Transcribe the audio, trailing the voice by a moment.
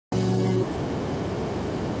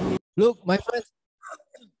Look, my friends.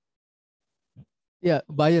 Yeah,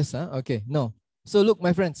 bias, huh? Okay, no. So look,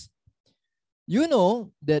 my friends, you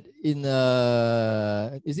know that in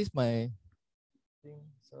is this my thing?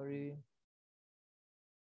 Sorry.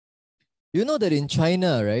 You know that in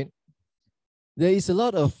China, right? There is a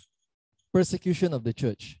lot of persecution of the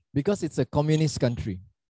church because it's a communist country.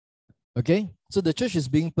 Okay, so the church is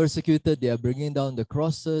being persecuted. They are bringing down the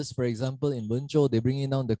crosses. For example, in Buncho, they're bringing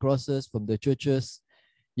down the crosses from the churches.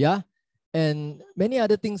 Yeah, and many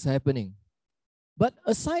other things happening. But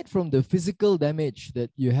aside from the physical damage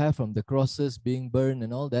that you have from the crosses being burned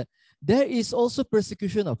and all that, there is also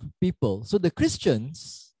persecution of people. So the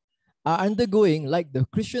Christians are undergoing, like the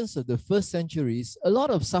Christians of the first centuries, a lot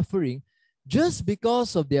of suffering just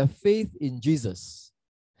because of their faith in Jesus.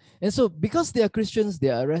 And so, because they are Christians, they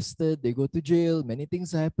are arrested, they go to jail, many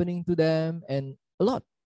things are happening to them, and a lot.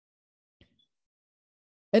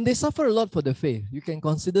 And they suffer a lot for the faith. You can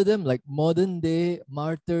consider them like modern day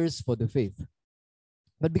martyrs for the faith.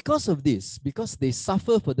 But because of this, because they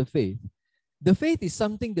suffer for the faith is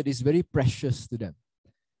something that is very precious to them.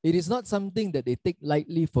 It is not something that they take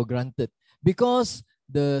lightly for granted. Because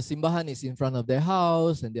the simbahan is in front of their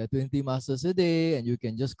house and there are 20 masses a day and you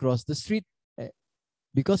can just cross the street.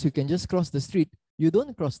 Because you can just cross the street, you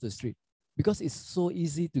don't cross the street because it's so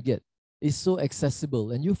easy to get. It's so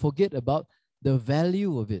accessible and you forget about the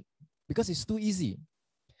value of it because it's too easy.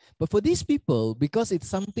 But for these people, because it's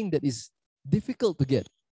something that is difficult to get,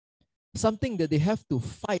 something that they have to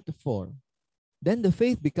fight for, then the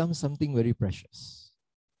faith becomes something very precious.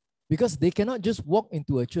 Because they cannot just walk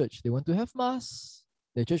into a church. They want to have mass.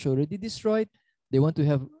 The church already destroyed. They want to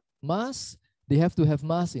have mass. They have to have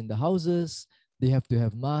mass in the houses. They have to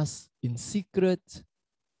have mass in secret.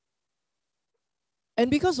 And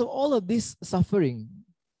because of all of this suffering,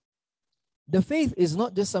 the faith is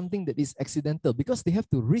not just something that is accidental because they have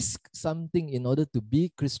to risk something in order to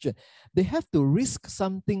be Christian. They have to risk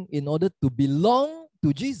something in order to belong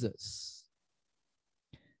to Jesus.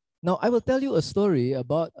 Now, I will tell you a story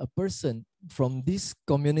about a person from this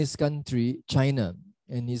communist country, China,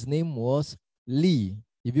 and his name was Li.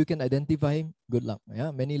 If you can identify him, good luck.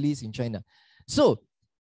 Yeah, many Lees in China. So,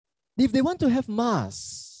 if they want to have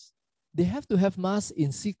mass, they have to have mass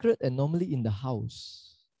in secret and normally in the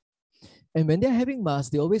house. And when they're having mass,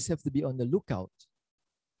 they always have to be on the lookout.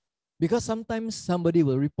 Because sometimes somebody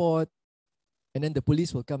will report and then the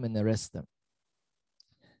police will come and arrest them.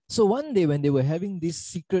 So one day when they were having this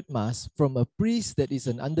secret mass from a priest that is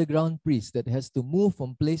an underground priest that has to move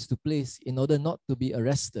from place to place in order not to be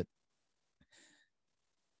arrested,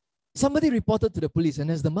 somebody reported to the police,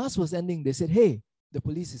 and as the mass was ending, they said, "Hey, the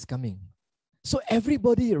police is coming." So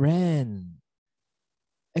everybody ran,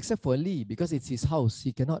 except for Lee, because it's his house,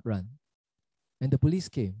 he cannot run. And the police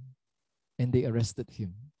came, and they arrested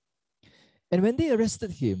him. And when they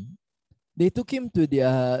arrested him, they took him to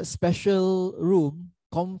their special room,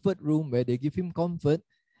 comfort room, where they give him comfort,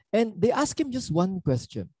 and they asked him just one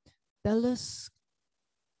question. Tell us,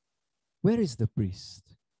 where is the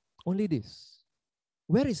priest? Only this.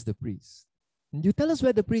 Where is the priest? And you tell us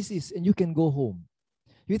where the priest is, and you can go home.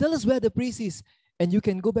 You tell us where the priest is, and you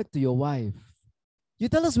can go back to your wife. You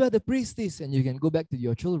tell us where the priest is, and you can go back to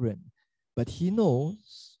your children. But he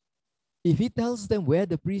knows if he tells them where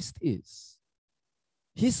the priest is,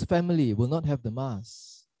 his family will not have the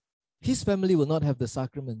mass. His family will not have the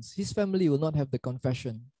sacraments. His family will not have the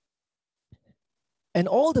confession. And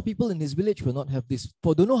all the people in his village will not have this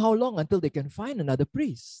for don't know how long until they can find another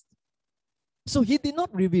priest. So he did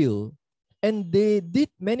not reveal. And they did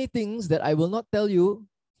many things that I will not tell you,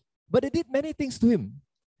 but they did many things to him.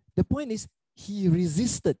 The point is, he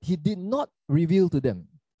resisted. He did not reveal to them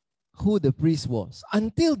who the priest was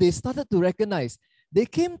until they started to recognize. They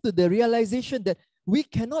came to the realization that we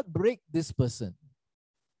cannot break this person.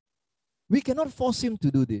 We cannot force him to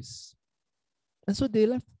do this. And so they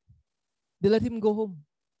left. They let him go home.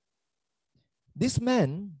 This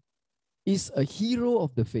man is a hero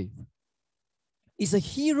of the faith. Is a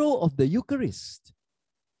hero of the Eucharist.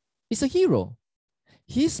 Is a hero.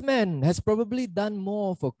 His man has probably done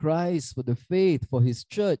more for Christ, for the faith, for his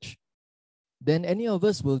church than any of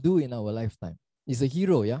us will do in our lifetime. He's a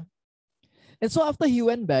hero, yeah? And so after he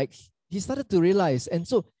went back, he started to realize, and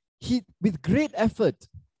so he, with great effort,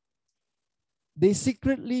 they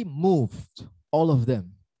secretly moved, all of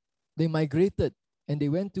them. They migrated and they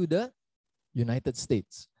went to the United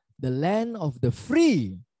States, the land of the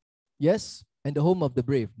free, yes, and the home of the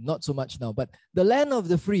brave. Not so much now, but the land of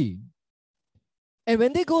the free. And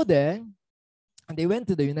when they go there, and they went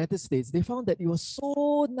to the United States, they found that it was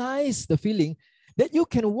so nice, the feeling that you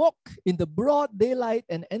can walk in the broad daylight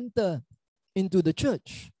and enter into the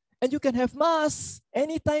church. And you can have mass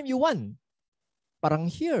anytime you want. Parang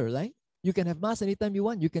here, like, you can have mass anytime you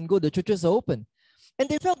want. You can go, the churches are open. And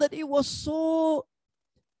they felt that it was so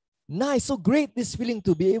nice, so great, this feeling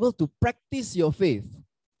to be able to practice your faith.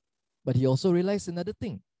 But he also realized another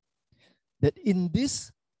thing, that in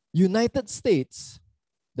this United States,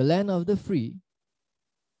 the land of the free,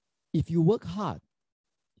 if you work hard,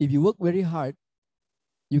 if you work very hard,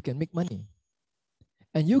 you can make money.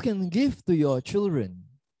 And you can give to your children,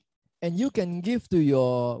 and you can give to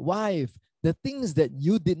your wife the things that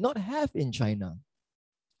you did not have in China.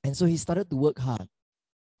 And so he started to work hard.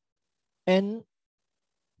 And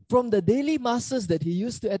from the daily masses that he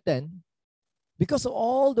used to attend, because of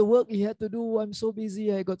all the work he had to do, I'm so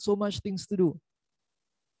busy, I got so much things to do.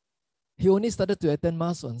 He only started to attend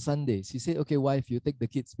mass on Sundays. He said, okay, wife, you take the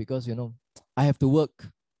kids because, I have to work.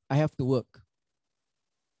 I have to work.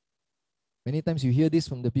 Many times you hear this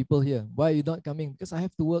from the people here. Why are you not coming? Because I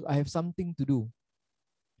have to work. I have something to do.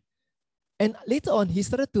 And later on, he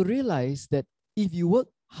started to realize that if you work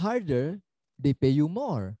harder, they pay you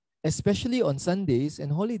more, especially on Sundays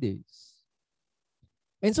and holidays.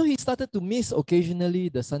 And so he started to miss occasionally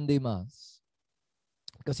the Sunday Mass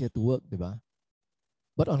because he had to work, diba?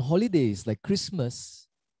 But on holidays like Christmas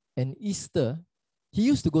and Easter, he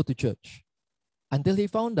used to go to church until he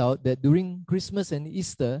found out that during Christmas and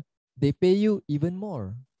Easter, they pay you even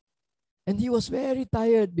more. And he was very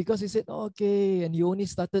tired because he said, okay, and he only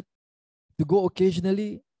started to go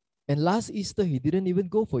occasionally. And last Easter, he didn't even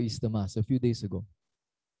go for Easter Mass a few days ago.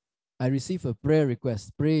 I received a prayer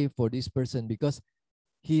request, pray for this person because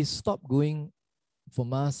he stopped going for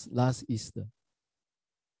Mass last Easter.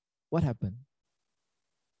 What happened?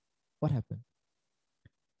 What happened?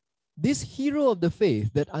 This hero of the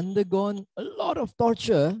faith that undergone a lot of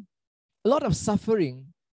torture, a lot of suffering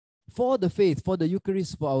for the faith, for the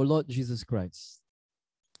Eucharist, for our Lord Jesus Christ,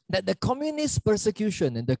 that the communist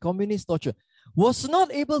persecution and the communist torture was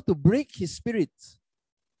not able to break his spirit.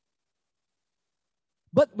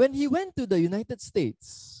 But when he went to the United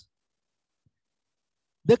States,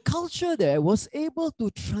 the culture there was able to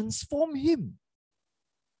transform him.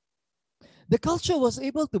 The culture was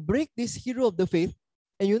able to break this hero of the faith.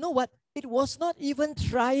 And you know what? It was not even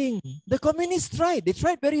trying. The communists tried. They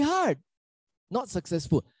tried very hard. Not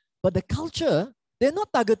successful. But the culture, they're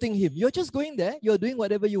not targeting him. You're just going there. You're doing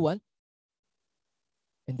whatever you want.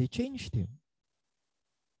 And they changed him.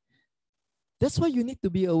 That's why you need to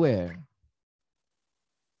be aware.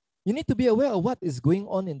 You need to be aware of what is going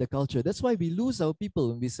on in the culture. That's why we lose our people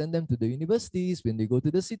when we send them to the universities, when they go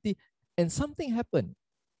to the city, and something happened.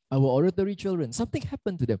 Our oratory children, something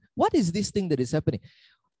happened to them. What is this thing that is happening?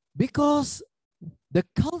 Because the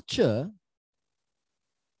culture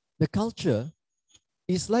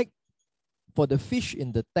is like for the fish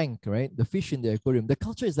in the tank, right? The fish in the aquarium. The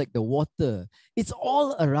culture is like the water. It's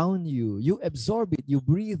all around you. You absorb it, you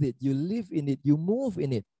breathe it, you live in it, you move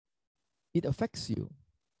in it. It affects you.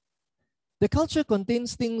 The culture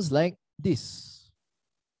contains things like this.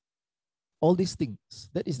 All these things.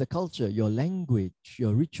 That is the culture, your language,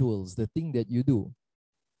 your rituals, the thing that you do.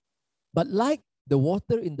 But like the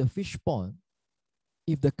water in the fish pond,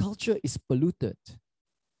 if the culture is polluted,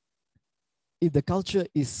 if the culture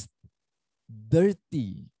is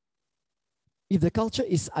dirty, if the culture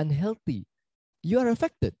is unhealthy, you are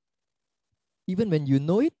affected. Even when you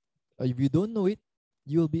know it, or if you don't know it,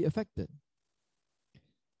 you will be affected.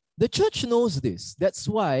 The church knows this. That's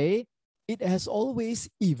why it has always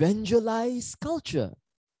evangelized culture.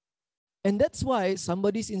 And that's why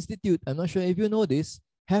somebody's institute, I'm not sure if you know this,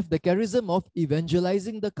 have the charism of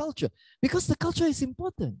evangelizing the culture. Because the culture is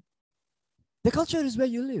important. The culture is where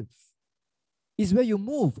you live. It's where you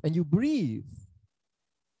move and you breathe.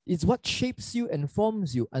 It's what shapes you and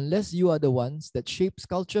forms you, unless you are the ones that shapes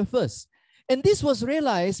culture first. And this was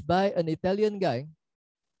realized by an Italian guy.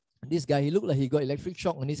 This guy, he looked like he got electric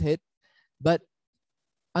shock on his head. But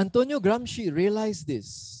Antonio Gramsci realized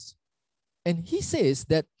this. And he says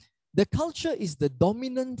that the culture is the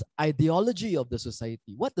dominant ideology of the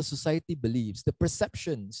society. What the society believes, the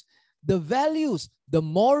perceptions, the values, the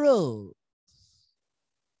moral.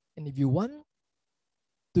 And if you want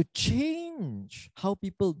to change how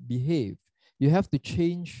people behave, you have to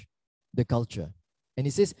change the culture. And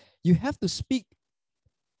he says, you have to speak,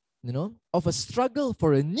 of a struggle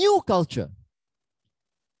for a new culture.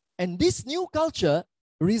 And this new culture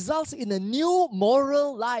results in a new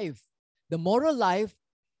moral life. The moral life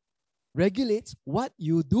regulates what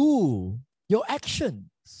you do, your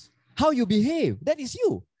actions, how you behave. That is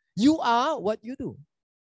you. You are what you do.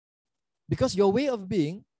 Because your way of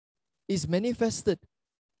being is manifested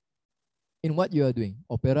in what you are doing.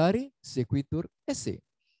 Operare, sequitur, esse.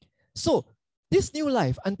 So this new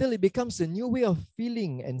life, until it becomes a new way of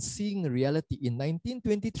feeling and seeing reality in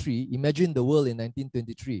 1923, imagine the world in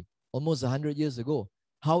 1923, almost 100 years ago,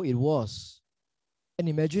 how it was. And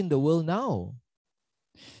imagine the world now.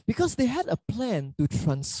 Because they had a plan to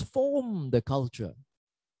transform the culture,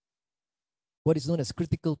 what is known as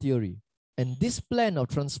critical theory. And this plan of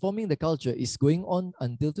transforming the culture is going on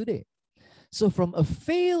until today. So from a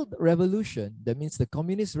failed revolution, that means the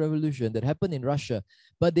communist revolution that happened in Russia,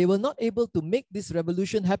 but they were not able to make this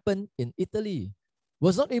revolution happen in Italy,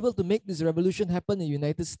 was not able to make this revolution happen in the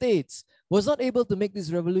United States, was not able to make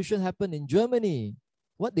this revolution happen in Germany.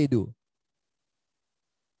 What they do?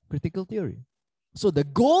 Critical theory. So the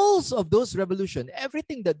goals of those revolution,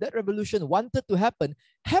 everything that revolution wanted to happen,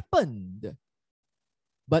 happened.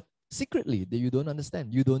 But secretly, that you don't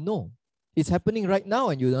understand, you don't know. It's happening right now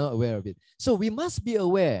and you're not aware of it. So we must be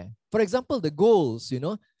aware. For example, the goals,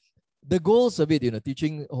 the goals of it,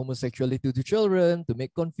 teaching homosexuality to children, to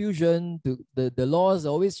make confusion, to the laws are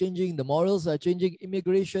always changing, the morals are changing,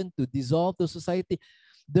 immigration, to dissolve the society.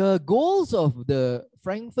 The goals of the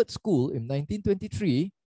Frankfurt School in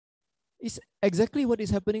 1923 is exactly what is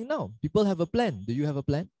happening now. People have a plan. Do you have a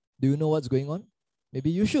plan? Do you know what's going on? Maybe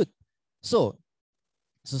you should. So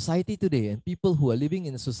society today and people who are living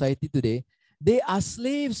in society today, they are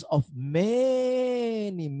slaves of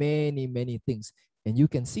many, many, many things. And you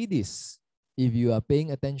can see this if you are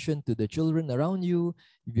paying attention to the children around you,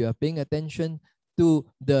 if you are paying attention to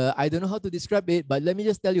I don't know how to describe it, but let me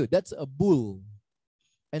just tell you, that's a bull.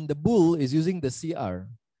 And the bull is using the CR.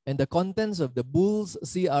 And the contents of the bull's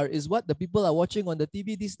CR is what the people are watching on the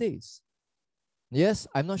TV these days. Yes,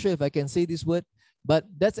 I'm not sure if I can say this word, but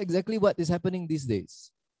that's exactly what is happening these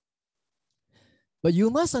days. But you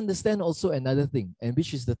must understand also another thing, and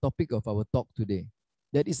which is the topic of our talk today.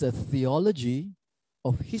 That is a theology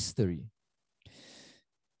of history.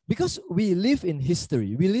 Because we live in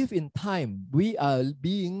history, we live in time. We are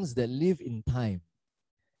beings that live in time.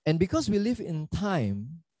 And because we live in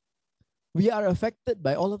time, we are affected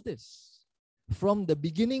by all of this. From the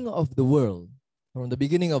beginning of the world,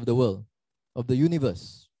 of the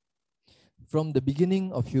universe, from the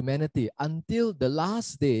beginning of humanity until the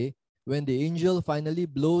last day when the angel finally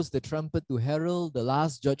blows the trumpet to herald the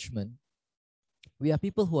last judgment, we are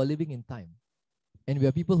people who are living in time. And we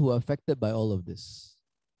are people who are affected by all of this.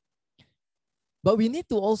 But we need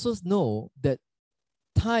to also know that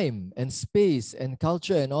time and space and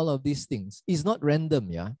culture and all of these things is not random,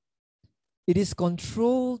 yeah? It is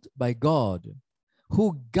controlled by God,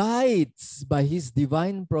 who guides by his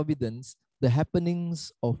divine providence the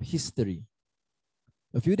happenings of history.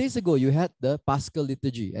 A few days ago, you had the Paschal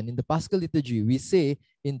Liturgy. And in the Paschal Liturgy, we say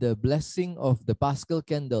in the blessing of the Paschal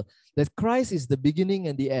candle that Christ is the beginning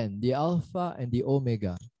and the end, the Alpha and the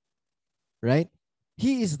Omega. Right?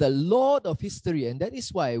 He is the Lord of history. And that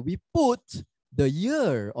is why we put the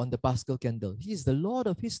year on the Paschal candle. He is the Lord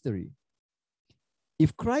of history.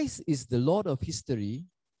 If Christ is the Lord of history,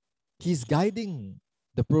 he's guiding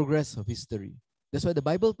the progress of history. That's why the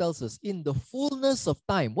Bible tells us in the fullness of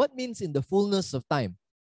time. What means in the fullness of time?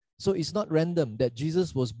 So it's not random that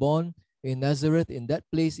Jesus was born in Nazareth, in that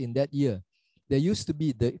place, in that year. There used to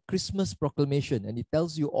be the Christmas proclamation, and it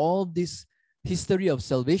tells you all this history of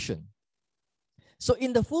salvation. So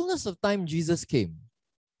in the fullness of time, Jesus came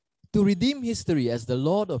to redeem history as the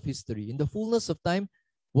Lord of history. In the fullness of time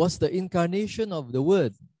was the incarnation of the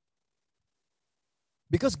Word.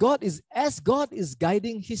 Because as God is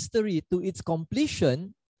guiding history to its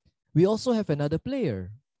completion, we also have another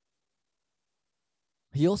player.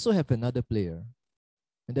 He also have another player,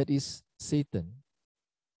 and that is Satan.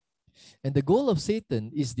 And the goal of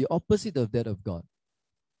Satan is the opposite of that of God.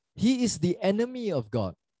 He is the enemy of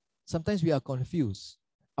God. Sometimes we are confused.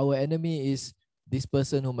 Our enemy is this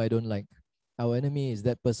person whom I don't like. Our enemy is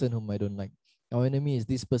that person whom I don't like. Our enemy is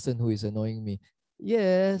this person who is annoying me.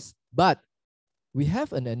 Yes, but we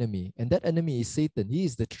have an enemy, and that enemy is Satan. He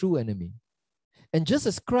is the true enemy. And just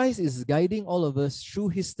as Christ is guiding all of us through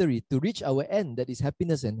history to reach our end, that is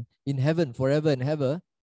happiness and in heaven forever and ever,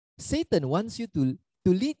 Satan wants you to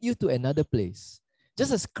lead you to another place.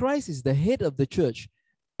 Just as Christ is the head of the church,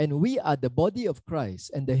 and we are the body of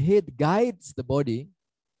Christ, and the head guides the body,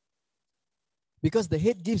 because the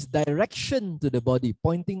head gives direction to the body,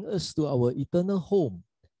 pointing us to our eternal home.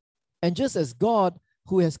 And just as God,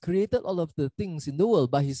 who has created all of the things in the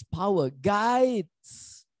world by his power,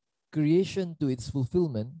 guides creation to its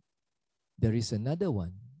fulfillment, there is another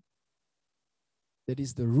one that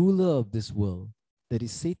is the ruler of this world, that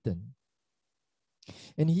is Satan.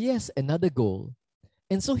 And he has another goal.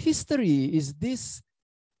 And so history is this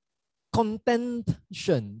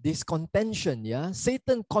contention, this contention, yeah?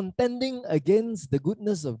 Satan contending against the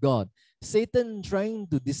goodness of God. Satan trying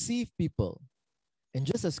to deceive people. And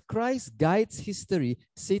just as Christ guides history,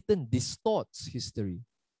 Satan distorts history.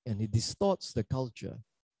 And he distorts the culture.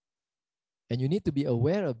 And you need to be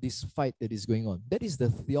aware of this fight that is going on. That is the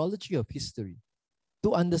theology of history.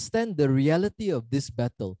 To understand the reality of this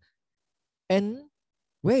battle. And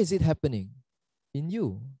where is it happening? In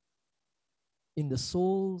you. In the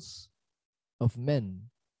souls of men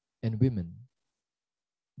and women.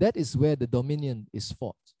 That is where the dominion is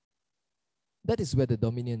fought. That is where the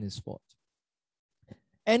dominion is fought.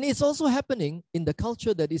 And it's also happening in the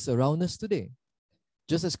culture that is around us today.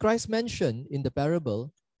 Just as Christ mentioned in the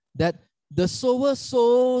parable that the sower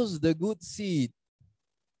sows the good seed.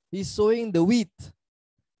 He's sowing the wheat.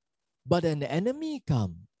 But an enemy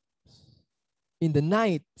comes in the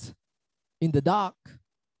night, in the dark,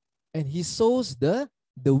 and he sows the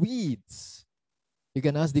weeds. You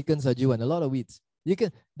can ask Deacon Sajiwan, a lot of weeds.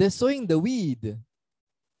 They're sowing the weed.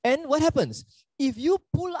 And what happens? If you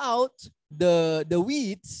pull out the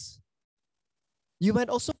weeds, you might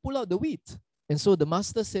also pull out the wheat. And so the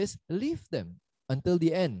master says, leave them until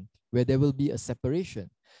the end, where there will be a separation.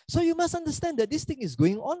 So you must understand that this thing is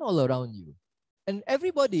going on all around you. And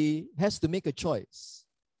everybody has to make a choice.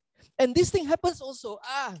 And this thing happens also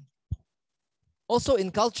in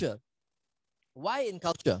culture. Why in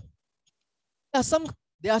culture?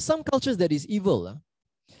 There are some cultures that is evil.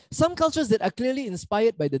 Some cultures that are clearly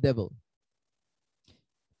inspired by the devil.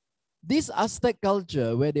 This Aztec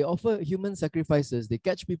culture where they offer human sacrifices, they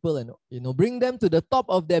catch people and bring them to the top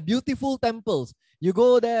of their beautiful temples. You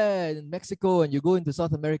go there in Mexico and you go into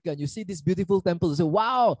South America and you see these beautiful temples. You say,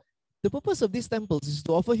 wow, the purpose of these temples is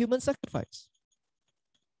to offer human sacrifice.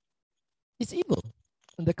 It's evil.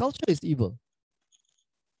 And the culture is evil.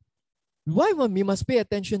 Why we must pay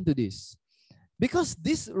attention to this? Because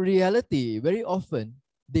this reality, very often,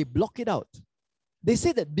 they block it out. They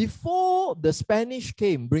say that before the Spanish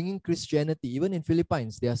came bringing Christianity, even in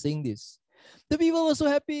Philippines, they are saying this. The people were so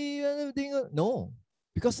happy and everything. No,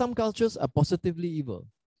 because some cultures are positively evil.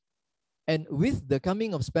 And with the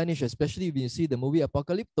coming of Spanish, especially when you see the movie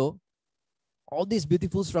Apocalypto, all these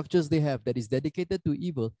beautiful structures they have that is dedicated to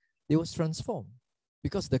evil, they was transformed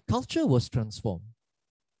because the culture was transformed.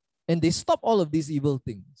 And they stop all of these evil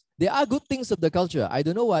things. There are good things of the culture. I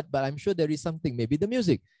don't know what, but I'm sure there is something. Maybe the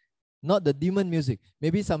music. Not the demon music,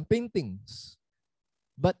 maybe some paintings.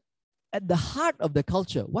 But at the heart of the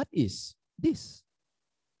culture, what is this?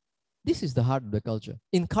 This is the heart of the culture.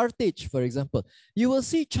 In Carthage, for example, you will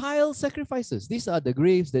see child sacrifices. These are the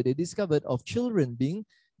graves that they discovered of children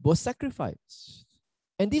was sacrificed.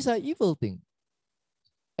 And these are evil things.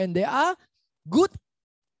 And there are good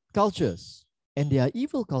cultures and there are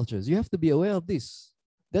evil cultures. You have to be aware of this.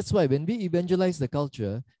 That's why when we evangelize the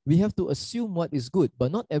culture, we have to assume what is good,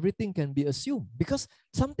 but not everything can be assumed because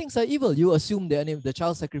some things are evil. You assume the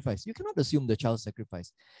child sacrifice. You cannot assume the child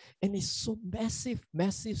sacrifice. And it's so massive,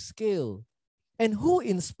 massive scale. And who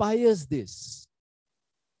inspires this?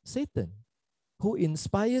 Satan, who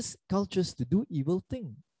inspires cultures to do evil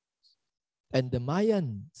things. And the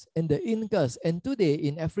Mayans and the Incas, and today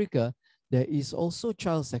in Africa, there is also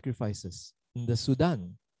child sacrifices. In the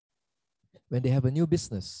Sudan, when they have a new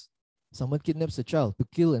business, someone kidnaps a child to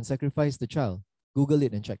kill and sacrifice the child. Google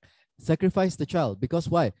it and check. Sacrifice the child. Because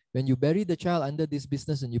why? When you bury the child under this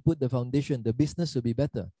business and you put the foundation, the business will be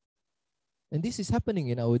better. And this is happening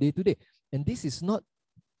in our day to day. And this is not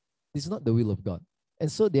the will of God.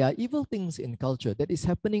 And so there are evil things in culture that is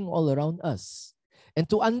happening all around us. And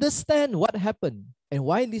to understand what happened and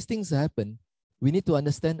why these things happen, we need to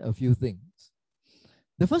understand a few things.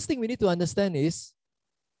 The first thing we need to understand is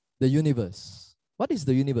the universe. What is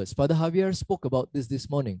the universe? Father Javier spoke about this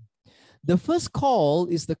morning. The first call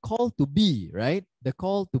is the call to be, right? The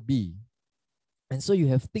call to be. And so you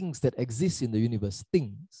have things that exist in the universe,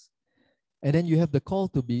 things. And then you have the call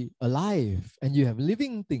to be alive, and you have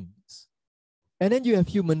living things. And then you have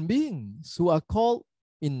human beings who are called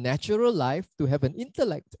in natural life to have an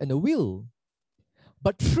intellect and a will.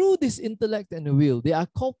 But through this intellect and a will, they are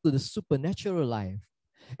called to the supernatural life.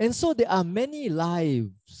 And so there are many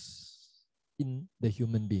lives in the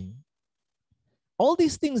human being. All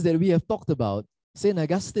these things that we have talked about, St.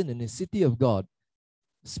 Augustine in his City of God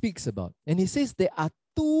speaks about. And he says there are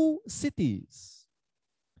two cities.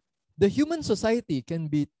 The human society can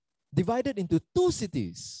be divided into two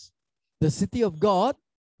cities. The city of God,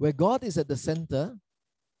 where God is at the center,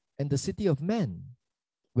 and the city of man,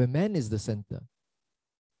 where man is the center.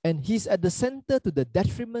 And he's at the center to the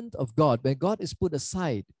detriment of God, where God is put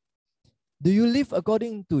aside. Do you live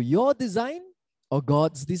according to your design or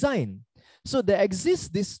God's design. So there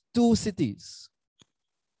exist these two cities.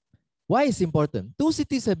 Why is important? Two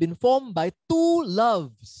cities have been formed by two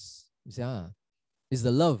loves. You see, it's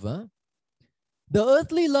the love. The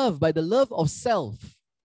earthly love by the love of self.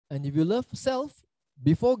 And if you love self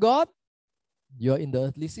before God, you're in the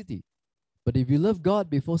earthly city. But if you love God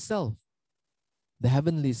before self, the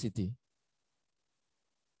heavenly city.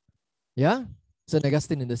 Yeah? St.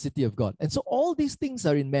 Augustine in the city of God. And so all these things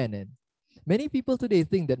are in man. And many people today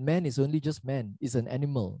think that man is only just man, is an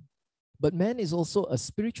animal. But man is also a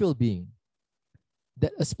spiritual being.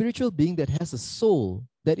 A spiritual being that has a soul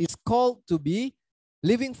that is called to be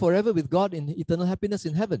living forever with God in eternal happiness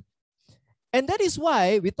in heaven. And that is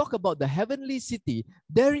why we talk about the heavenly city.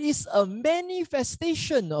 There is a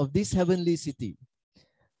manifestation of this heavenly city.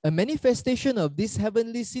 A manifestation of this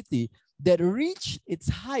heavenly city that reached its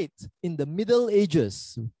height in the Middle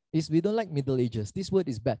Ages. We don't like Middle Ages. This word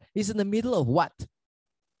is bad. It's in the middle of what?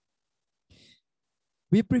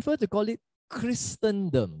 We prefer to call it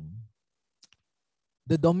Christendom.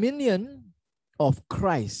 The dominion of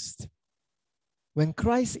Christ. When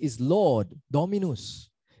Christ is Lord, Dominus,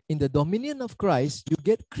 in the dominion of Christ, you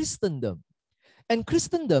get Christendom. And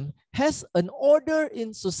Christendom has an order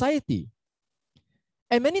in society.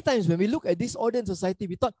 And many times when we look at this order in society,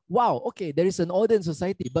 we thought, wow, okay, there is an order in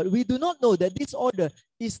society. But we do not know that this order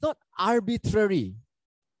is not arbitrary.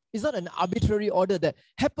 It's not an arbitrary order that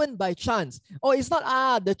happened by chance. Or it's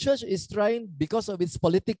not, the church is trying, because of its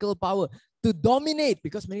political power, to dominate.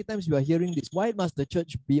 Because many times you are hearing this, why must the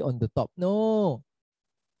church be on the top? No.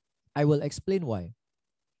 I will explain why.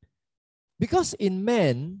 Because in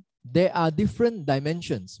man, there are different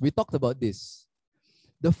dimensions. We talked about this.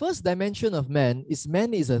 The first dimension of man is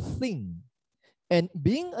a thing. And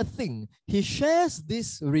being a thing, he shares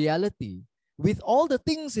this reality with all the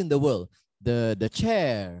things in the world. The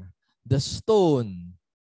chair, the stone,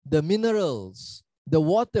 the minerals, the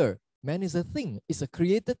water. Man is a thing. It's a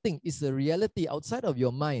created thing. It's a reality outside of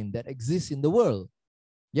your mind that exists in the world.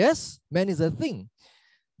 Yes, man is a thing.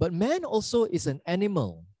 But man also is an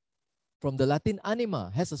animal. From the Latin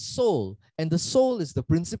anima, has a soul. And the soul is the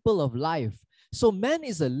principle of life. So man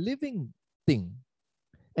is a living thing.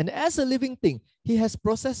 And as a living thing, he has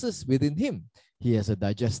processes within him. He has a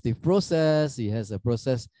digestive process. He has a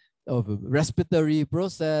process of a respiratory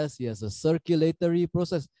process. He has a circulatory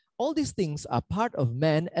process. All these things are part of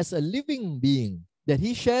man as a living being that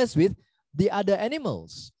he shares with the other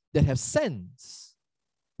animals that have sense,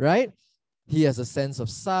 right? He has a sense of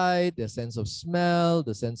sight, a sense of smell,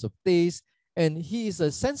 the sense of taste, and he is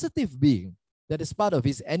a sensitive being that is part of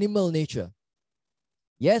his animal nature.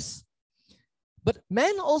 Yes, but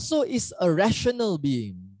man also is a rational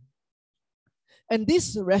being. And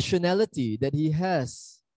this rationality that he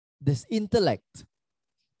has, this intellect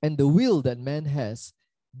and the will that man has,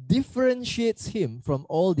 differentiates him from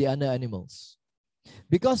all the other animals.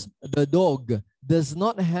 Because the dog does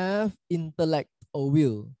not have intellect or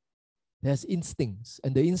will. It has instincts.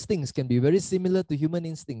 And the instincts can be very similar to human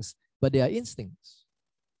instincts, but they are instincts.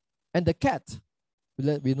 And the cat,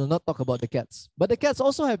 we will not talk about the cats, but the cats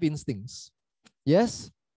also have instincts. Yes?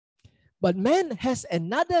 But man has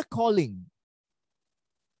another calling.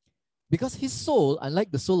 Because his soul,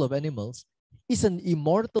 unlike the soul of animals, is an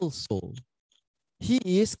immortal soul. He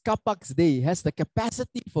is capax Dei, has the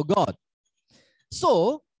capacity for God.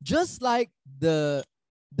 So, just like the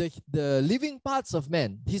living parts of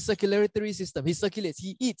man, his circulatory system, he circulates,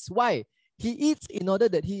 he eats. Why? He eats in order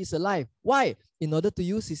that he is alive. Why? In order to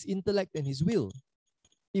use his intellect and his will.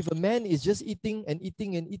 If a man is just eating and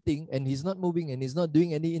eating and eating and he's not moving and he's not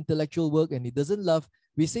doing any intellectual work and he doesn't love,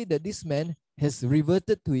 we say that this man has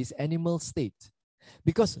reverted to his animal state.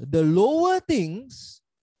 Because the lower things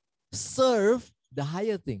serve the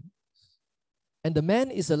higher things. And the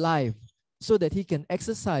man is alive so that he can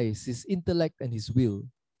exercise his intellect and his will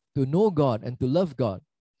to know God and to love God.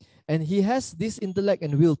 And he has this intellect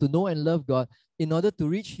and will to know and love God in order to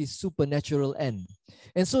reach his supernatural end.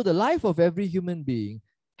 And so the life of every human being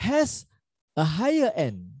has a higher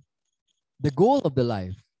end, the goal of the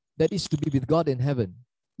life, that is to be with God in heaven.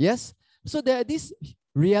 Yes? So there are these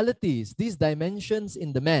realities, these dimensions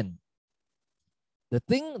in the man. The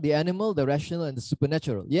thing, the animal, the rational, and the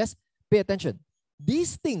supernatural. Yes? Pay attention.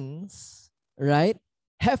 These things, right,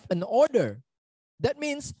 have an order. That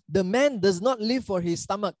means the man does not live for his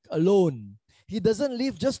stomach alone. He doesn't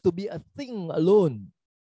live just to be a thing alone.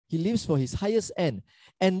 He lives for his highest end.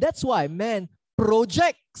 And that's why man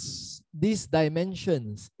projects these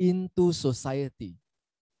dimensions into society.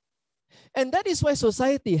 And that is why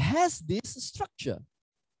society has this structure.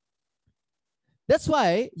 That's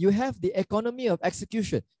why you have the economy of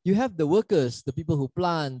execution. You have the workers, the people who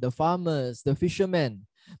plant, the farmers, the fishermen.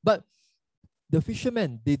 But the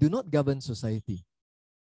fishermen, they do not govern society.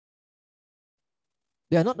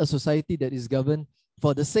 They are not a society that is governed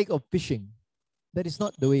for the sake of fishing. That is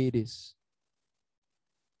not the way it is.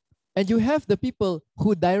 And you have the people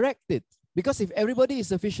who direct it. Because if everybody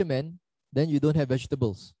is a fisherman, then you don't have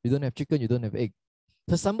vegetables. You don't have chicken, you don't have egg.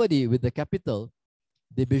 So somebody with the capital,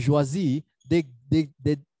 the bourgeoisie, they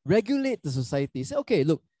regulate the society. Say, okay,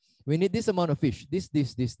 look, we need this amount of fish,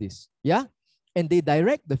 this. Yeah? And they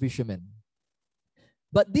direct the fishermen.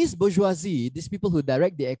 But this bourgeoisie, these people who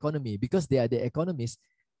direct the economy, because they are the economists,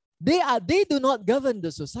 they do not govern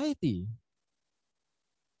the society.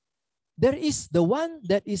 There is the one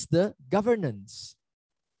that is the governance,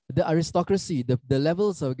 the aristocracy, the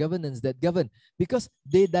levels of governance that govern, because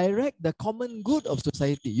they direct the common good of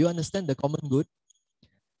society. You understand the common good?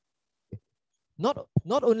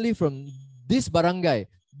 Not only from this barangay,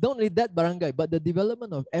 not only that barangay, but the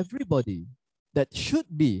development of everybody that should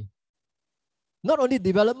be. Not only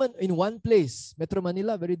development in one place, Metro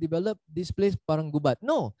Manila, very developed, this place, parang gubat.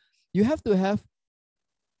 No, you have to have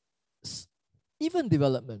even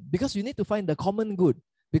development, because you need to find the common good,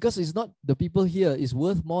 because it's not the people here is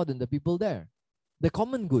worth more than the people there. The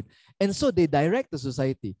common good. And so they direct the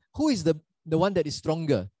society. Who is the one that is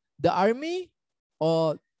stronger? The army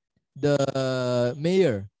or the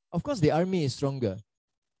mayor? Of course, the army is stronger.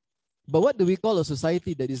 But what do we call a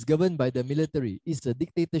society that is governed by the military? It's a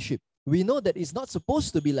dictatorship. We know that it's not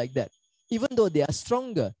supposed to be like that, even though they are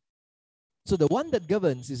stronger. So the one that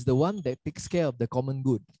governs is the one that takes care of the common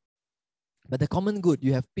good. But the common good,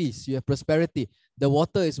 you have peace, you have prosperity. The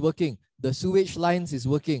water is working. The sewage lines is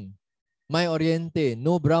working. My Oriente,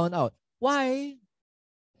 no brown out. Why?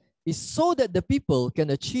 It's so that the people can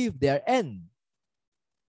achieve their end.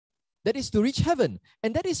 That is to reach heaven.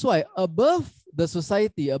 And that is why above the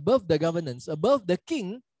society, above the governance, above the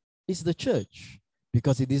king is the church.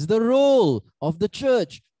 Because it is the role of the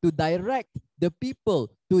church to direct the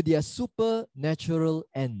people to their supernatural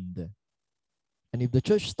end. And if the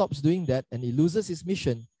church stops doing that and it loses its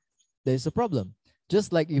mission, there is a problem.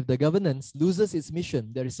 Just like if the governance loses its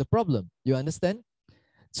mission, there is a problem. You understand?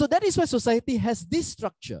 So that is why society has this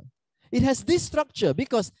structure. It has this structure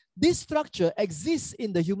because this structure exists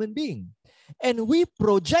in the human being. And we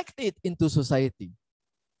project it into society.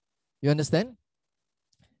 You understand?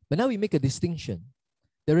 But now we make a distinction.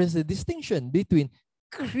 There is a distinction between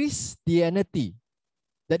Christianity,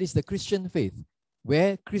 that is the Christian faith,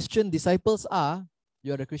 where Christian disciples are.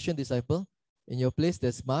 You are a Christian disciple. In your place,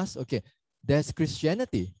 there's Mass. Okay, there's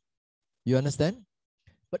Christianity. You understand?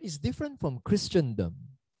 But it's different from Christendom.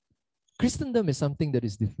 Christendom is something that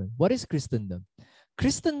is different. What is Christendom?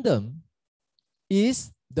 Christendom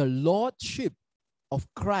is the lordship of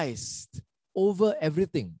Christ over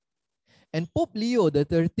everything. And Pope Leo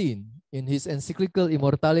XIII, in his encyclical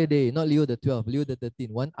Immortale Dei, not Leo XII, Leo XIII,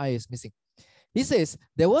 one eye is missing. He says,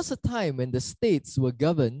 there was a time when the states were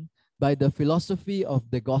governed by the philosophy of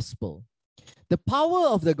the gospel. The power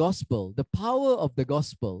of the gospel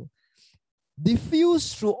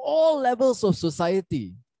diffused through all levels of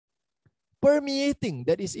society, permeating,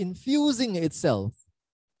 that is infusing itself.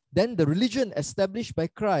 Then the religion established by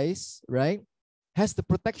Christ, right, has the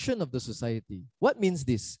protection of the society. What means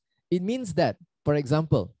this? It means that, for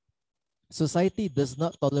example, society does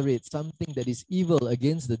not tolerate something that is evil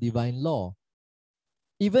against the divine law.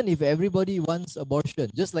 Even if everybody wants abortion,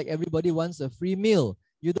 just like everybody wants a free meal,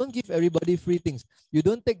 you don't give everybody free things. You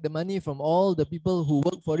don't take the money from all the people who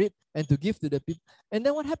work for it and to give to the people. And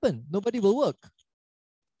then what happened? Nobody will work.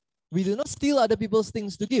 We do not steal other people's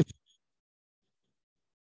things to give,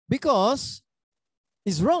 because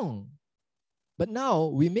it's wrong. But now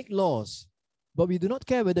we make laws, but we do not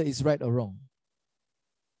care whether it's right or wrong.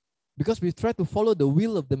 Because we try to follow the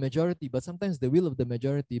will of the majority, but sometimes the will of the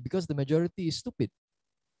majority, because the majority is stupid.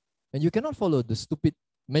 And you cannot follow the stupid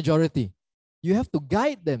majority. You have to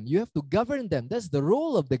guide them. You have to govern them. That's the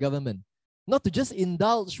role of the government. Not to just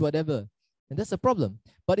indulge whatever. And that's a problem.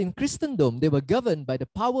 But in Christendom, they were governed by the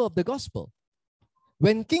power of the gospel.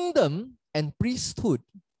 When kingdom and priesthood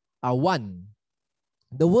are one,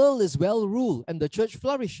 the world is well ruled and the church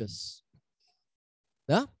flourishes.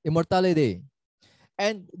 Immortale Dei.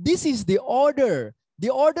 And this is the order. The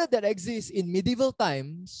order that exists in medieval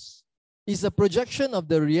times is a projection of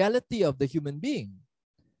the reality of the human being.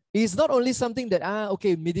 It's not only something that,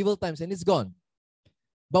 okay, medieval times and it's gone.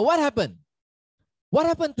 But what happened? What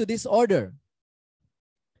happened to this order?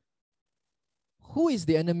 Who is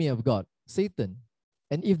the enemy of God? Satan.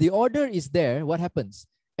 And if the order is there, what happens?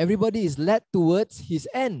 Everybody is led towards his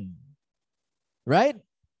end. right?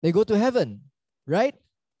 They go to heaven, right?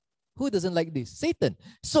 Who doesn't like this? Satan.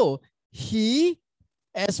 So he,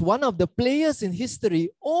 as one of the players in history,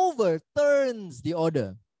 overturns the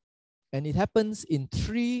order. And it happens in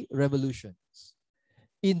 3 revolutions.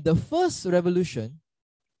 In the first revolution,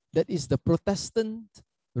 that is the Protestant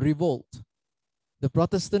revolt, the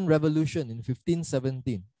Protestant Revolution in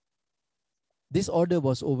 1517, this order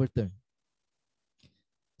was overturned.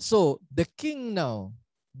 So the king now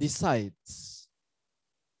decides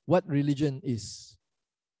what religion is.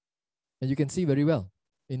 And you can see very well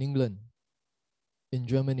in England, in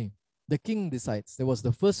Germany, the king decides. There was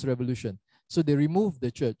the first revolution. So they removed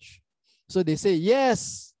the church. So they say,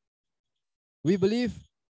 yes, we believe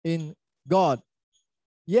in God.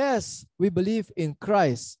 Yes, we believe in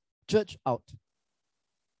Christ. Church out.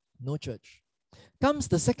 No church. Comes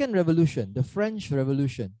the second revolution, the French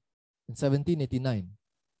Revolution in 1789.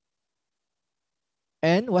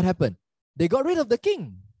 And what happened? They got rid of the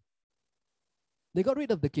king. They got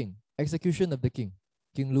rid of the king. Execution of the king,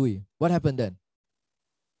 King Louis. What happened then?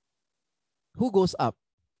 Who goes up?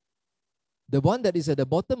 The one that is at the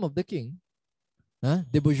bottom of the king,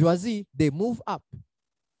 the bourgeoisie, they move up.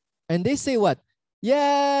 And they say what?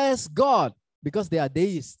 Yes, God, because they are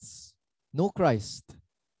deists. No Christ.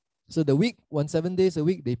 So the week, 7 days a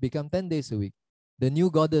week, they become 10 days a week. The new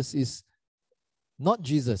goddess is not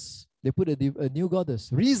Jesus. They put a new goddess.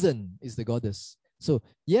 Reason is the goddess. So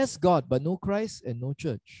yes, God, but no Christ and no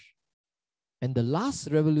church. And the last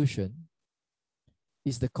revolution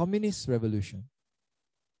is the communist revolution.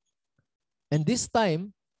 And this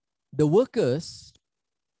time, the workers,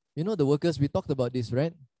 you know the workers, we talked about this,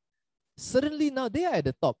 right? Suddenly now they are at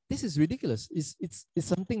the top. This is ridiculous. It's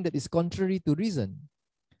something that is contrary to reason.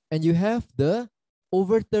 And you have the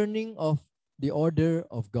overturning of the order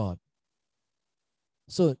of God.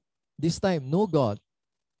 So this time, no God,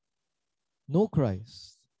 no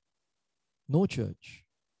Christ, no church.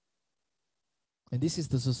 And this is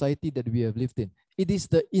the society that we have lived in. It is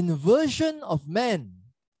the inversion of man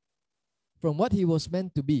from what he was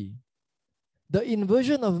meant to be. The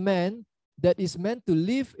inversion of man that is meant to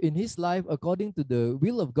live in his life according to the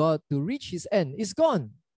will of God to reach his end is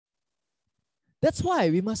gone. That's why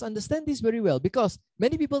we must understand this very well, because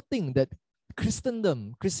many people think that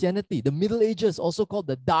Christendom, Christianity, the Middle Ages, also called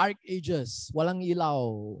the Dark Ages, walang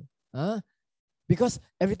ilaw, because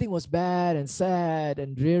everything was bad and sad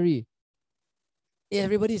and dreary.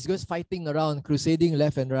 Everybody is just fighting around, crusading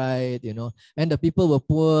left and right, you know, and the people were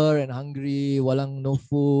poor and hungry, walang no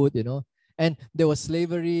food, you know, and there was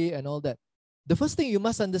slavery and all that. The first thing you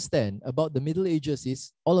must understand about the Middle Ages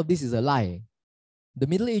is all of this is a lie. The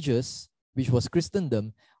Middle Ages, which was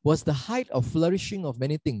Christendom, was the height of flourishing of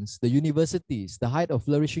many things. The universities, the height of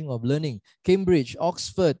flourishing of learning. Cambridge,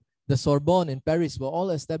 Oxford, the Sorbonne in Paris were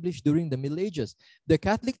all established during the Middle Ages. The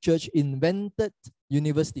Catholic Church invented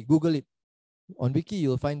university. Google it. On Wiki,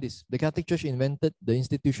 you'll find this. The Catholic Church invented the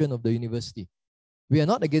institution of the university. We are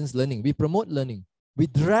not against learning. We promote learning. We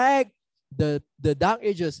drag the Dark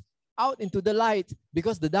Ages out into the light,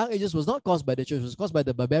 because the Dark Ages was not caused by the church. It was caused by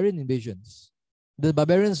the barbarian invasions. The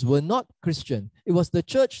barbarians were not Christian. It was the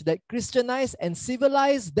church that Christianized and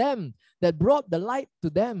civilized them, that brought the light to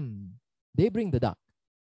them. They bring the dark.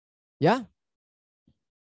 Yeah?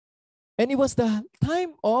 And it was the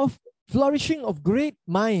time of flourishing of great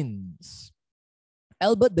minds.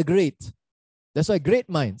 Albert the Great. That's why great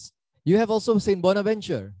minds. You have also Saint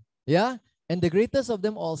Bonaventure. Yeah? And the greatest of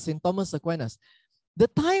them all, Saint Thomas Aquinas. The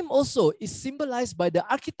time also is symbolized by the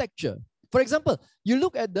architecture. For example, you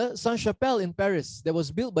look at the Sainte-Chapelle in Paris that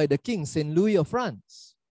was built by the king, Saint Louis of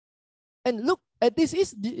France. And look at this.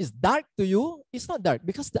 Is dark to you? It's not dark,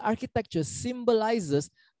 because the architecture symbolizes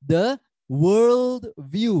the world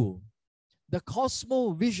view, the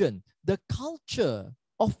cosmovision, the culture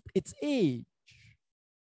of its age.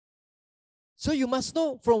 So you must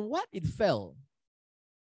know from what it fell.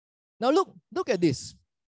 Now look at this.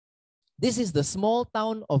 This is the small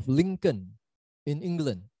town of Lincoln in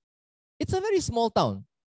England. It's a very small town.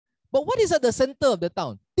 But what is at the center of the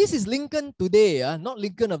town? This is Lincoln today, not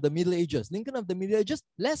Lincoln of the Middle Ages. Lincoln of the Middle Ages,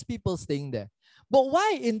 less people staying there. But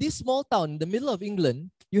why in this small town in the middle of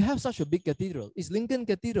England, you have such a big cathedral? It's Lincoln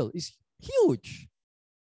Cathedral. It's huge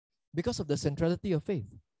because of the centrality of faith.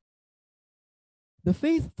 The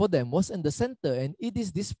faith for them was in the center, and it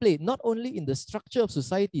is displayed not only in the structure of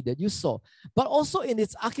society that you saw, but also in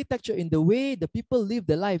its architecture, in the way the people live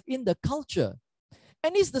their life, in the culture.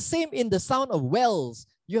 And it's the same in the sound of Wells.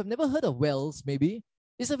 You have never heard of Wells, maybe.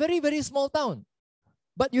 It's a very, very small town.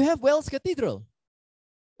 But you have Wells Cathedral.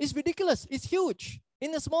 It's ridiculous. It's huge.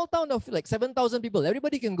 In a small town of like 7,000 people,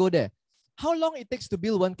 everybody can go there. how long it takes to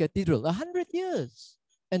build one cathedral? 100 years.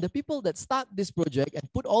 And the people that start this project and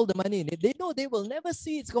put all the money in it, they know they will never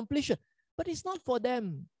see its completion. But it's not for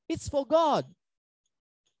them. It's for God.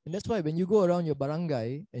 And that's why when you go around your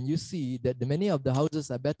barangay and you see that many of the houses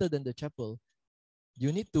are better than the chapel,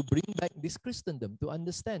 you need to bring back this Christendom to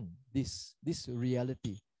understand this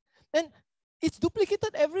reality. And it's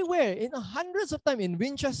duplicated everywhere. In hundreds of times in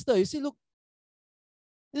Winchester, you see, look,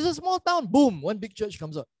 this is a small town. Boom, one big church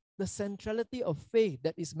comes out. The centrality of faith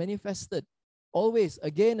that is manifested always,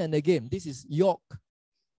 again and again. This is York.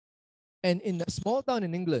 And in a small town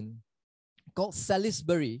in England called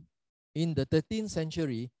Salisbury, in the 13th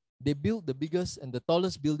century, they built the biggest and the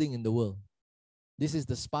tallest building in the world. This is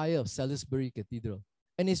the spire of Salisbury Cathedral.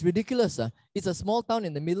 And it's ridiculous. It's a small town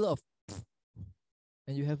in the middle of...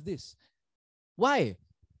 And you have this. Why?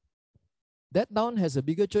 That town has a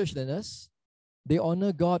bigger church than us. They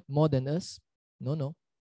honor God more than us. No.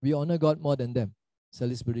 We honor God more than them.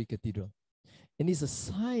 Salisbury Cathedral. And it's a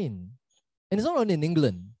sign. And it's not only in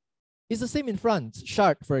England. It's the same in France.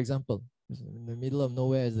 Chartres, for example. In the middle of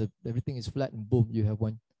nowhere, everything is flat and boom, you have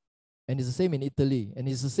one. And it's the same in Italy. And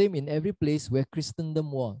it's the same in every place where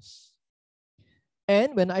Christendom was.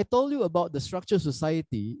 And when I told you about the structured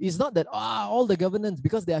society, it's not that all the governance,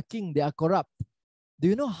 because they are king, they are corrupt. Do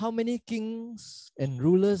you know how many kings and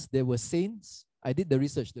rulers there were saints? I did the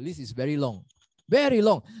research. The list is very long. Very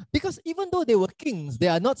long. Because even though they were kings, they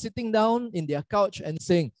are not sitting down in their couch and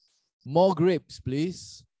saying, more grapes,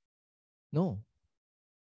 please. No.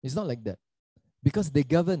 It's not like that. Because they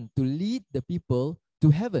govern to lead the people to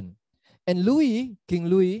heaven. And Louis, King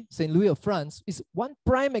Louis, Saint Louis of France, is one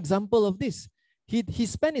prime example of this. He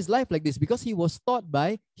spent his life like this because he was taught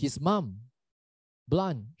by his mom,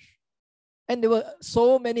 Blanche. And there were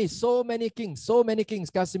so many kings,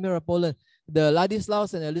 Casimir of Poland, the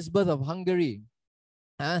Ladislaus and Elizabeth of Hungary.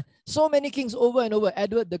 So many kings over and over,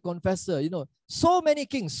 Edward the Confessor, so many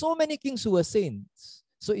kings who were saints.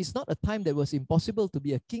 So it's not a time that was impossible to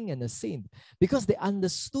be a king and a saint because they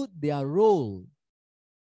understood their role.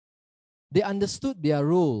 They understood their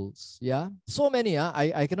roles. Yeah, so many.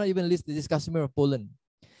 I cannot even list this Casimir of Poland.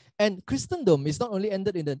 And Christendom is not only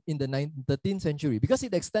ended in the 13th century because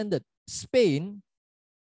it extended. Spain,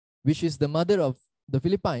 which is the mother of the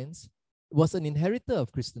Philippines, was an inheritor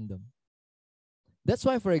of Christendom. That's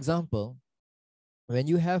why, for example, when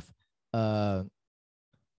you have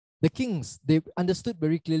the kings, they understood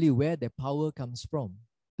very clearly where their power comes from.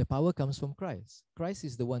 The power comes from Christ. Christ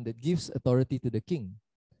is the one that gives authority to the king.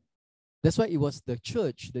 That's why it was the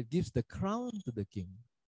church that gives the crown to the king.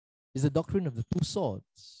 It's the doctrine of the two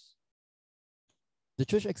swords. The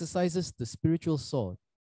church exercises the spiritual sword,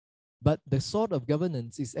 but the sword of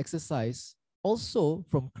governance is exercised also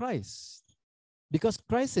from Christ. Because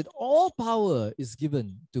Christ said, all power is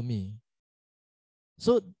given to me.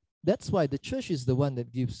 So that's why the church is the one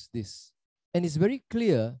that gives this. And it's very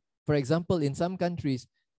clear, for example, in some countries,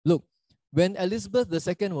 look, when Elizabeth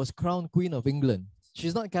II was crowned Queen of England,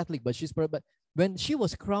 she's not Catholic, but when she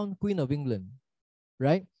was crowned Queen of England,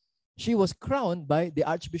 right? She was crowned by the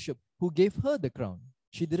Archbishop who gave her the crown.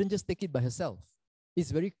 She didn't just take it by herself.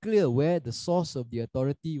 It's very clear where the source of the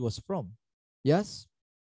authority was from. Yes?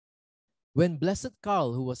 When Blessed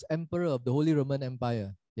Karl, who was Emperor of the Holy Roman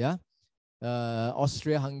Empire,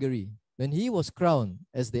 Austria-Hungary, when he was crowned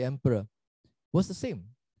as the Emperor, was the same.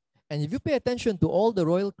 And if you pay attention to all the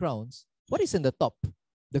royal crowns, what is in the top?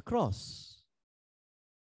 The cross.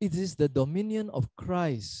 It is the dominion of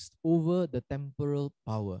Christ over the temporal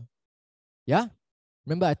power. Yeah?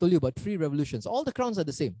 Remember, I told you about 3 revolutions. All the crowns are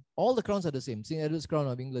the same. All the crowns are the same. St. Edward's crown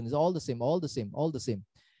of England is all the same, all the same, all the same.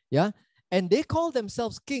 Yeah? And they call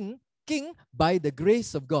themselves king by the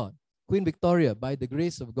grace of God. Queen Victoria, by the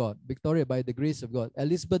grace of God. Victoria, by the grace of God.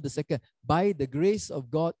 Elizabeth II, by the grace of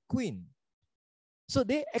God, queen. So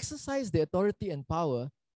they exercise their authority and power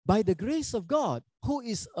by the grace of God, who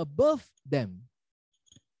is above them.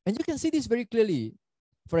 And you can see this very clearly.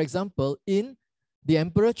 For example, in the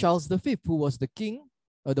Emperor Charles V, who was the king,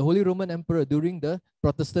 or the Holy Roman Emperor during the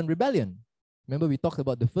Protestant Rebellion. Remember, we talked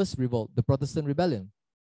about the first revolt, the Protestant Rebellion.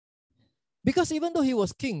 Because even though he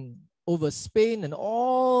was king over Spain and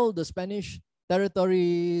all the Spanish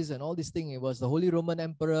territories and all these things, it was the Holy Roman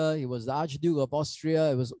Emperor, he was the Archduke of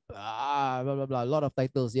Austria, it was blah, blah, blah, a lot of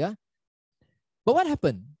titles, yeah? But what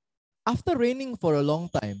happened? After reigning for a long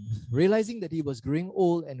time, realizing that he was growing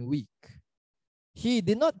old and weak, he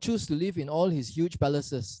did not choose to live in all his huge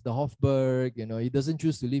palaces, the Hofburg, he doesn't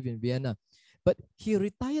choose to live in Vienna. But he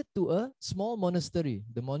retired to a small monastery,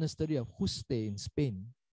 the monastery of Juste in Spain,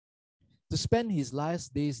 to spend his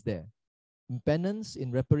last days there, in penance,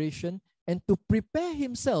 in reparation, and to prepare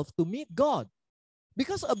himself to meet God.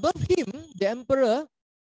 Because above him, the emperor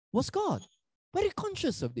was God. Very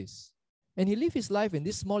conscious of this. And he lived his life in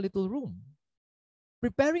this small little room,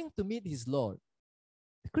 preparing to meet his Lord,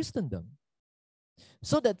 Christendom.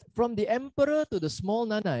 So that from the emperor to the small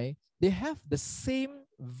Nanai, they have the same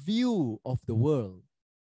view of the world,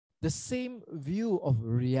 the same view of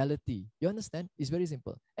reality. You understand? It's very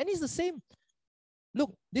simple. And it's the same.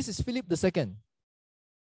 Look, this is Philip II.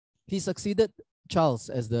 He succeeded Charles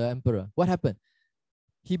as the emperor. What happened?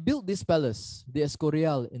 He built this palace, the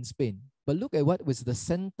Escorial in Spain. But look at what was the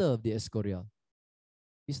center of the Escorial.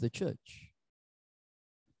 It's the church.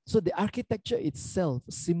 So the architecture itself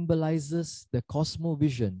symbolizes the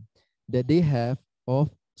cosmovision that they have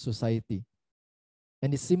of society.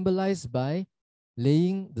 And it's symbolized by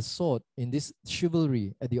laying the sword in this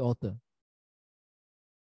chivalry at the altar.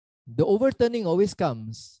 The overturning always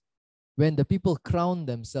comes when the people crown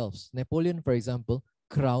themselves. Napoleon, for example,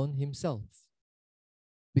 crowned himself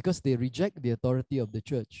because they reject the authority of the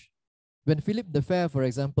church. When Philip the Fair, for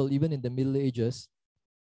example, even in the Middle Ages,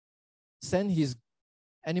 sent his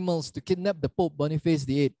animals to kidnap the Pope Boniface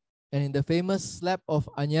VIII, and in the famous slap of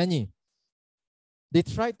Anagni, they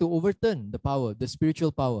tried to overturn the power, the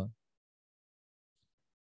spiritual power.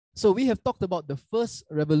 So we have talked about the first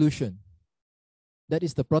revolution. That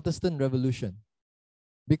is the Protestant Revolution.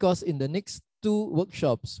 Because in the next two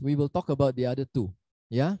workshops, we will talk about the other two.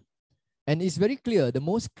 Yeah? And it's very clear, the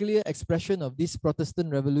most clear expression of this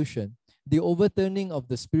Protestant Revolution, the overturning of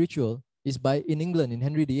the spiritual, is in England, in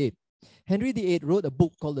Henry VIII. Henry VIII wrote a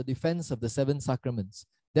book called The Defense of the Seven Sacraments.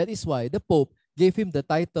 That is why the Pope gave him the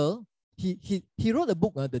title. He wrote a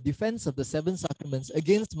book, The Defense of the Seven Sacraments,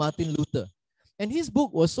 against Martin Luther. And his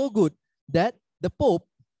book was so good that the Pope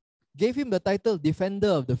gave him the title Defender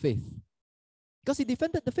of the Faith. Because he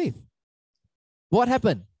defended the faith. What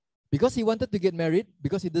happened? Because he wanted to get married,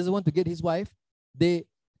 because he doesn't want to get his wife,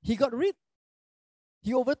 he got rid.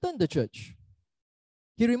 He overturned the church.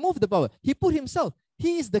 He removed the power. He put himself.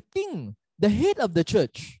 He is the king, the head of the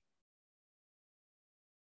church.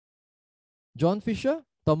 John Fisher,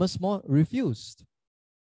 Thomas More refused.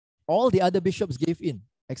 All the other bishops gave in,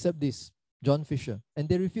 except this, John Fisher, and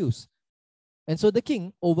they refused. And so the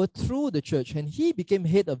king overthrew the church, and he became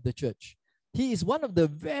head of the church. He is one of the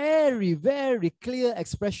very, very clear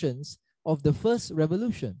expressions of the first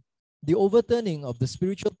revolution, the overturning of the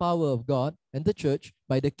spiritual power of God and the church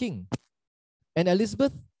by the king. And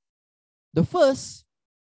Elizabeth the First,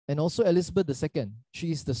 and also Elizabeth II,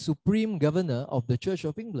 she is the supreme governor of the Church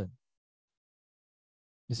of England.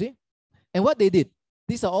 You see? And what they did,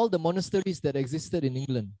 these are all the monasteries that existed in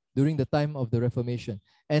England during the time of the Reformation.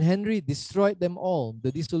 And Henry destroyed them all,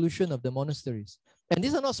 the dissolution of the monasteries. And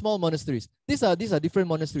these are not small monasteries. These are different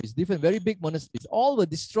monasteries, different, very big monasteries. All were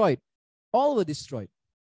destroyed. All were destroyed.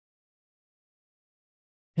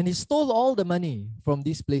 And he stole all the money from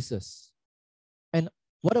these places. And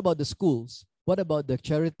what about the schools? What about the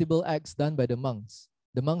charitable acts done by the monks?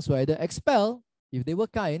 The monks were either expelled, if they were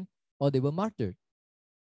kind, or they were martyred.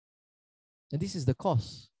 And this is the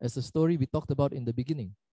cause, as the story we talked about in the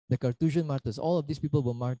beginning. The Carthusian martyrs, all of these people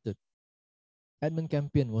were martyred. Edmund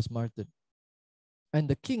Campion was martyred. And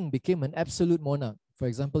the king became an absolute monarch. For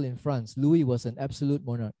example, in France, Louis was an absolute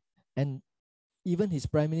monarch. And even his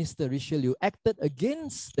prime minister, Richelieu, acted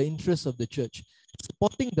against the interests of the church,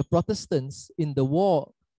 supporting the Protestants in the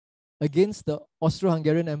war against the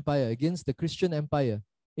Austro-Hungarian Empire, against the Christian Empire,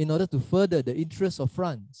 in order to further the interests of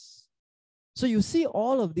France. So you see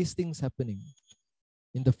all of these things happening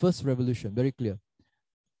in the first revolution, very clear.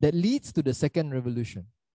 That leads to the second revolution.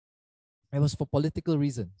 It was for political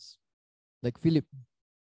reasons. Like Philip,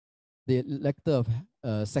 the elector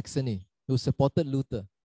of Saxony, who supported Luther.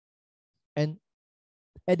 And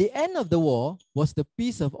at the end of the war was the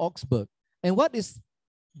Peace of Augsburg. And what is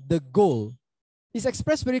the goal? It's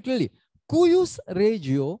expressed very clearly. Cuius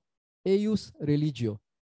regio, eius religio.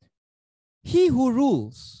 He who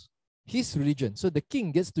rules his religion. So the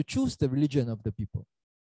king gets to choose the religion of the people.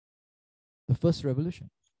 The first revolution.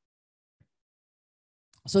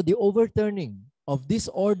 So the overturning of this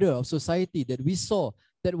order of society that we saw,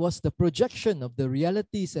 that was the projection of the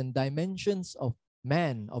realities and dimensions of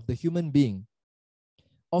man, of the human being,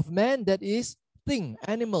 of man that is thing,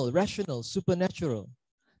 animal, rational, supernatural,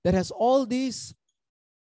 that has all these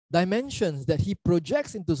dimensions that he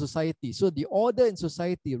projects into society. So the order in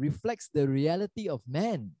society reflects the reality of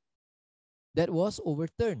man that was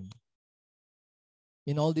overturned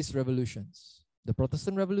in all these revolutions. The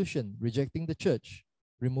Protestant Revolution, rejecting the church,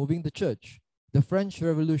 removing the church. The French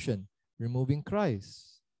Revolution, removing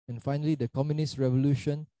Christ. And finally, the Communist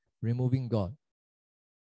Revolution, removing God.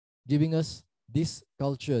 giving us this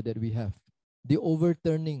culture that we have, the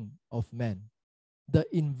overturning of man, the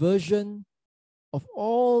inversion of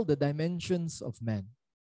all the dimensions of man.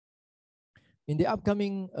 In the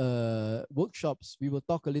upcoming workshops, we will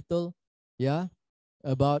talk a little,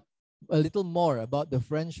 about a little more about the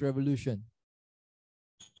French Revolution,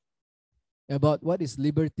 about what is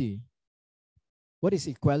liberty, what is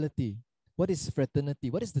equality, what is fraternity,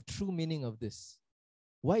 what is the true meaning of this?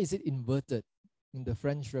 Why is it inverted in the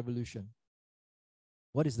French Revolution?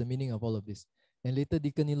 What is the meaning of all of this? And later,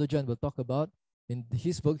 Deacon Nilojan will talk about, in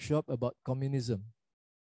his workshop, about communism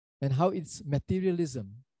and how it's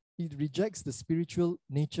materialism. It rejects the spiritual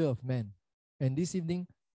nature of man. And this evening,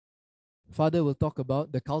 Father will talk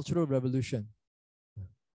about the Cultural Revolution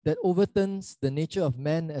that overturns the nature of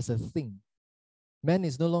man as a thing. Man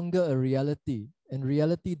is no longer a reality, and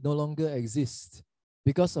reality no longer exists.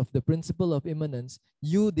 Because of the principle of immanence,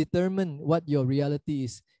 you determine what your reality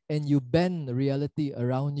is, and you bend reality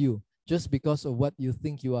around you just because of what you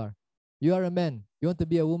think you are. You are a man, you want to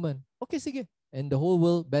be a woman. Okay, sige. And the whole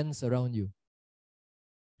world bends around you.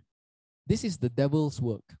 This is the devil's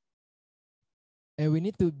work. And we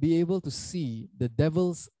need to be able to see the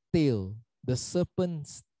devil's tail, the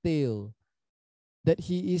serpent's tail, that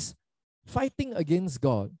he is fighting against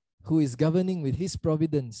God, who is governing with his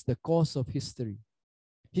providence the course of history.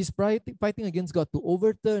 He's fighting against God to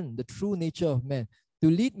overturn the true nature of man, to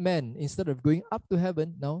lead man. Instead of going up to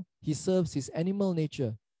heaven, now he serves his animal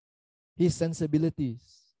nature, his sensibilities,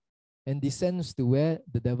 and descends to where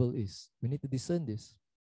the devil is. We need to discern this.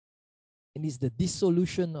 It is the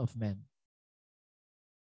dissolution of man.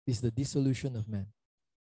 It is the dissolution of man.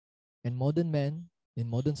 And modern man, in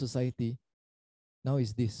modern society, now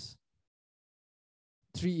is this.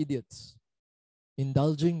 3 idiots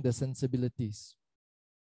indulging the sensibilities,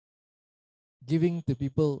 giving to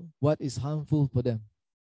people what is harmful for them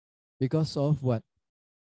because of what?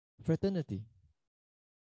 Fraternity.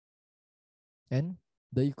 And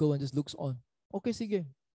the equal one just looks on. Okay, sige.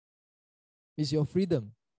 It's your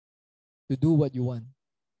freedom to do what you want,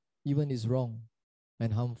 even is wrong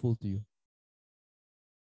and harmful to you.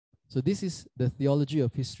 So this is the theology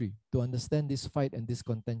of history, to understand this fight and this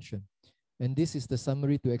contention. And this is the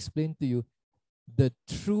summary to explain to you the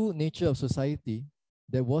true nature of society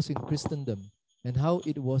that was in Christendom and how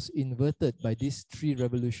it was inverted by these 3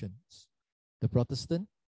 revolutions: the Protestant,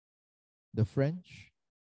 the French,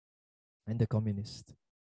 and the communist.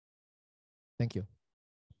 Thank you.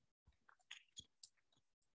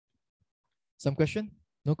 Some question?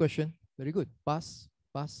 No question? Very good. Pass.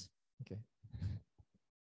 Pass. Okay.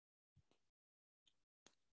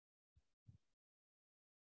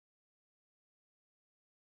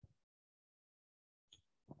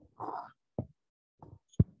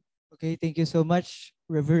 Okay, thank you so much,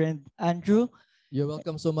 Reverend Andrew. You're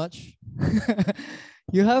welcome so much.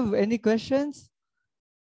 You have any questions?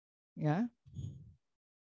 Yeah?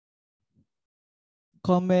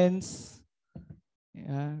 Comments?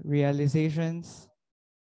 Yeah, realizations?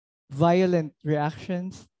 Violent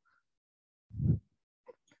reactions?